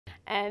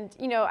And,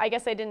 you know, I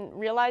guess I didn't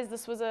realize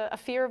this was a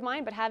fear of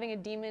mine, but having a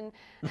demon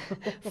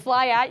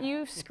fly at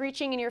you,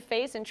 screeching in your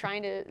face and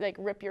trying to, like,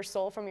 rip your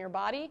soul from your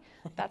body,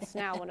 that's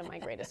now one of my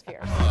greatest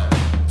fears.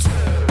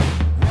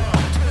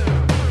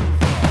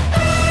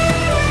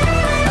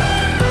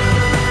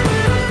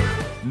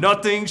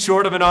 Nothing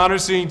short of an honor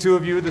seeing two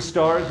of you the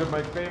stars of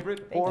my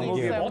favorite horror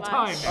movie of all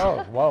time.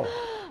 Oh, wow.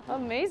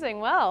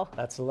 Amazing. Well,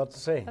 that's a lot to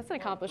say. That's an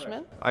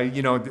accomplishment.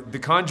 You know, The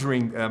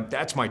Conjuring,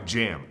 that's my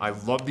jam. I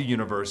love the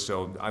universe,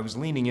 so I was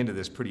leaning into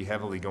this pretty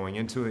heavily going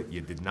into it.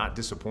 You did not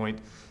disappoint.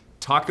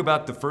 Talk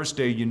about the first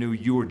day you knew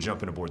you were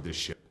jumping aboard this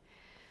ship.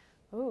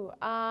 Ooh,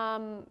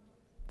 I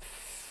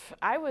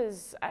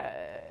was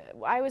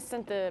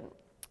sent the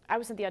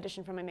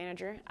audition from my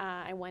manager.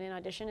 I went in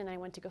audition and I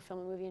went to go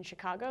film a movie in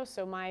Chicago,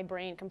 so my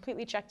brain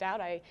completely checked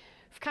out. I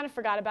kind of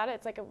forgot about it.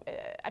 It's like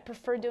I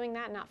prefer doing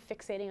that, not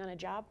fixating on a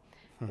job.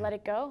 Let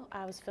it go.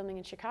 I was filming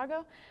in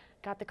Chicago,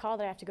 got the call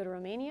that I have to go to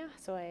Romania,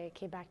 so I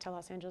came back to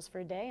Los Angeles for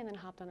a day and then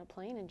hopped on a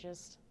plane and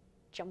just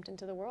jumped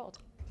into the world.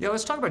 Yeah,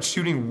 let's talk about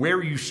shooting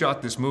where you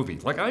shot this movie.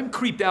 Like, I'm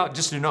creeped out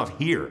just enough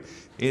here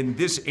in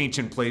this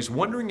ancient place,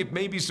 wondering if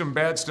maybe some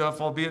bad stuff,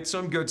 albeit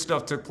some good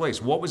stuff, took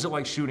place. What was it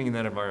like shooting in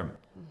that environment?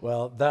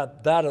 Well,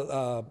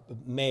 that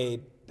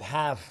made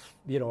half,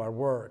 you know, our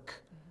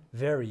work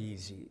very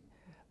easy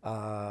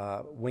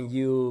when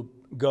you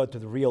go to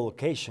the real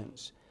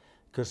locations,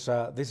 because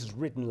this is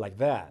written like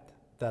that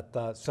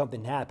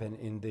something happened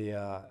in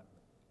the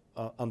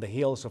on the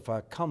hills of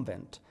a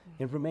convent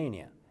in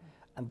Romania,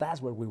 and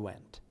that's where we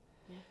went.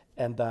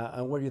 And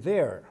when you're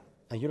there,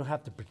 and you don't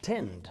have to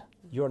pretend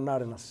you're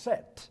not in a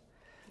set,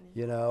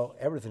 you know,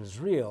 everything is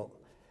real,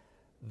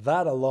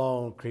 that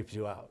alone creeps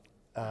you out.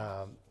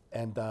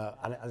 And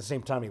at the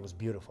same time, it was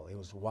beautiful. It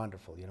was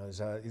wonderful. You know,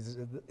 it's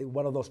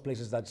one of those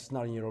places that's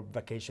not in your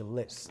vacation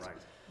list. Right.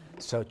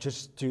 So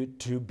just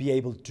to be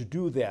able to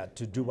do that,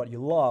 to do what you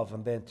love,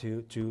 and then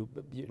to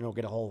you know,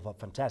 get a hold of a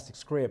fantastic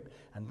script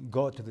and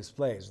go to this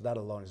place, that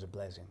alone is a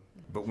blessing.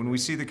 But when we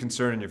see the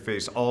concern in your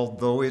face,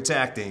 although it's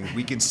acting,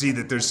 we can see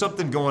that there's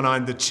something going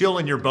on. The chill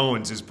in your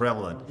bones is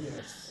prevalent.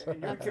 Yes.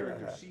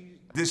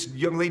 This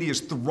young lady is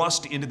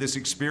thrust into this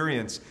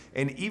experience,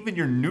 and even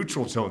your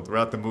neutral tone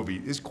throughout the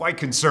movie is quite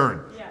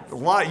concerned.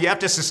 Yes. You have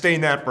to sustain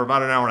that for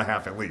about an hour and a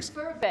half at least.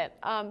 For a bit.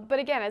 But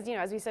again, as you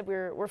know, as we said,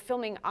 we're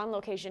filming on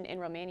location in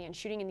Romania and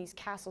shooting in these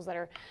castles that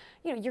are,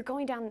 you know, you're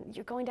going down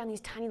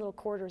these tiny little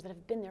corridors that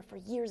have been there for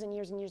years and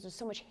years and years. There's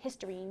so much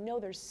history. You know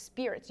there's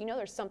spirits. You know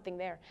there's something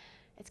there.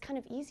 It's kind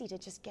of easy to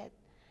just get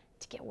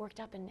worked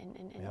up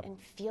and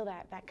feel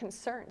that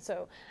concern.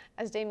 So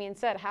as Demián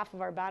said, half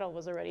of our battle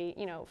was already,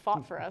 you know,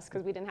 fought for us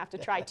because we didn't have to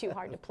try too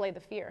hard to play the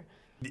fear.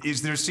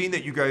 Is there a scene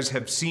that you guys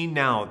have seen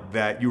now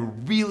that you're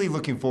really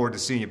looking forward to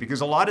seeing it?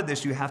 Because a lot of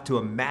this you have to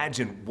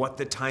imagine what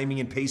the timing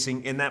and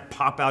pacing in that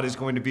pop out is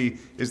going to be.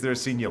 Is there a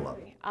scene you love?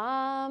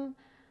 I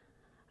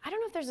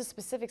don't know if there's a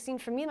specific scene.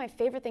 For me, my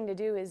favorite thing to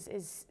do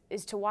is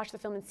to watch the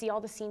film and see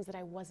all the scenes that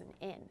I wasn't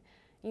in.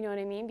 You know what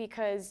I mean?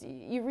 Because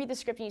you read the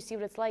script and you see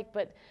what it's like,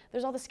 but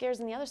there's all the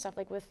scares and the other stuff.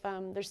 Like with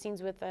there's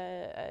scenes with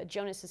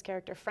Jonas's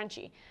character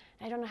Frenchie.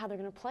 And I don't know how they're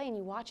going to play, and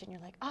you watch it and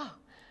you're like, oh,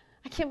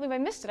 I can't believe I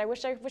missed it. I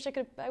wish I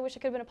could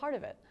have been a part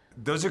of it.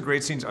 Those are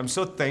great scenes. I'm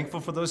so thankful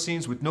for those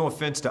scenes. With no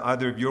offense to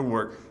either of your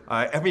work,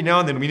 every now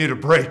and then we need a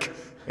break,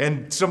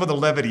 and some of the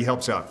levity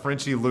helps out.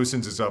 Frenchie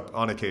loosens us up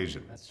on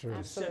occasion. That's true.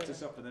 Sets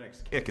us up for the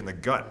next kick in the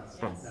gut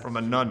from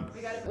a nun.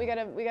 We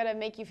gotta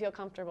make you feel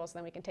comfortable so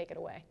then we can take it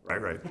away.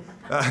 Right.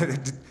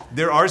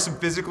 There are some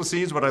physical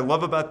scenes. What I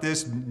love about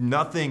this,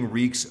 nothing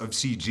reeks of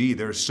CG.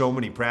 There are so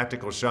many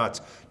practical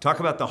shots. Talk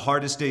about the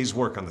hardest day's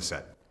work on the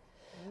set.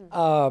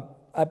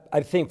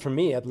 I think for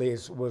me, at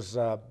least, was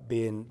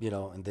being, you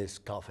know, in this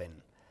coffin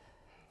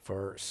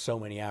for so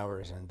many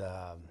hours, and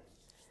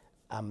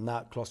I'm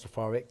not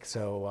claustrophobic,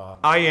 so...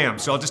 I am,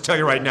 so I'll just tell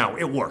you right now,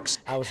 it works.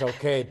 I was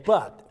okay,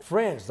 but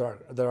friends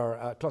that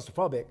are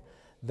claustrophobic,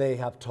 they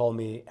have told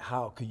me,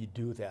 how could you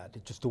do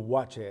that? Just to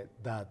watch it,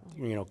 that,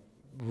 you know,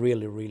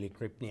 really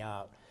creeped me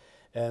out.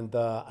 And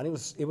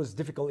it was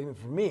difficult even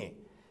for me,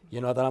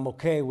 you know, that I'm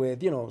okay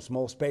with, you know,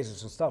 small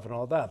spaces and stuff and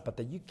all that, but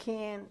that you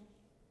can't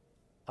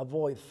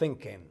avoid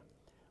thinking,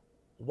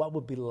 what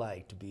would it be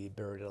like to be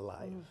buried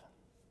alive?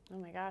 Oh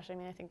my gosh! I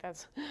mean, I think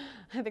that's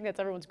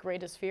everyone's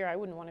greatest fear. I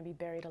wouldn't want to be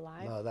buried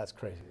alive. No, that's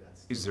crazy.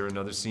 Is there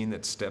another scene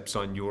that steps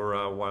on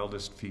your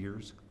wildest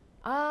fears?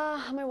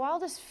 My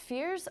wildest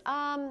fears.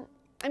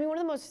 I mean, one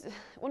of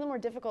the more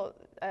difficult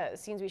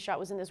scenes we shot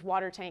was in this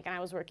water tank, and I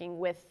was working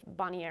with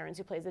Bonnie Aarons,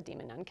 who plays the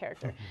demon nun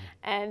character.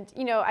 And,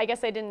 you know, I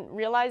guess I didn't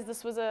realize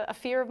this was a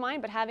fear of mine,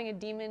 but having a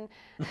demon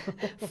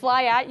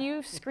fly at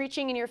you,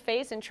 screeching in your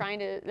face and trying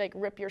to, like,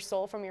 rip your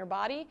soul from your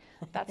body,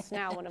 that's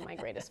now one of my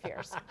greatest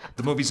fears.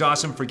 The movie's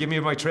awesome. Forgive me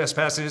of my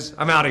trespasses.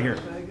 I'm out of here.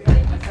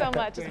 Thank you so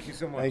much. Thank you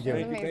so much. Thank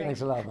you.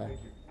 Thanks a lot, man.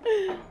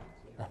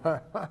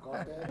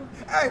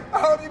 Hey, I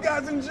hope you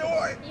guys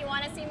enjoy. You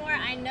want to see more?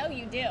 I know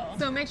you do.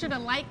 So make sure to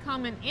like,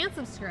 comment, and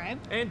subscribe.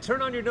 And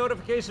turn on your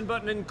notification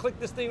button and click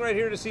this thing right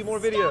here to see more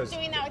videos. Stop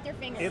doing that with your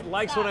fingers. It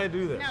likes Stop. when I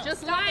do this. No,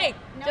 Just stop like. it.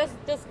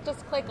 No.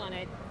 Just click on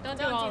it. Don't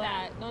do Don't all do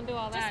that. that. Don't do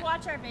all that. Just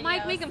watch our videos.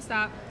 Mike, make him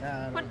stop.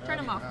 Turn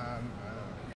him off.